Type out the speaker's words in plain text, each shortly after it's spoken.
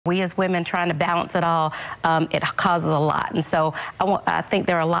We as women trying to balance it all, it causes a lot. And so I think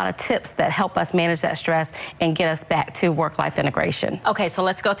there are a lot of tips that help us manage that stress and get us back to work-life integration. Okay, so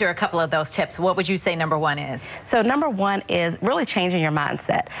let's go through a couple of those tips. What would you say number one is? So number one is really changing your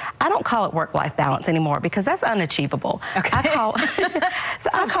mindset. I don't call it work-life balance anymore because that's unachievable. Okay.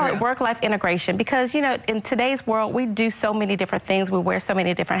 I call it work-life integration because, you know, in today's world, we do so many different things. We wear so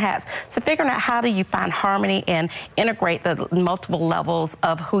many different hats. So figuring out how do you find harmony and integrate the multiple levels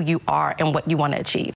of who you are and what you want to achieve.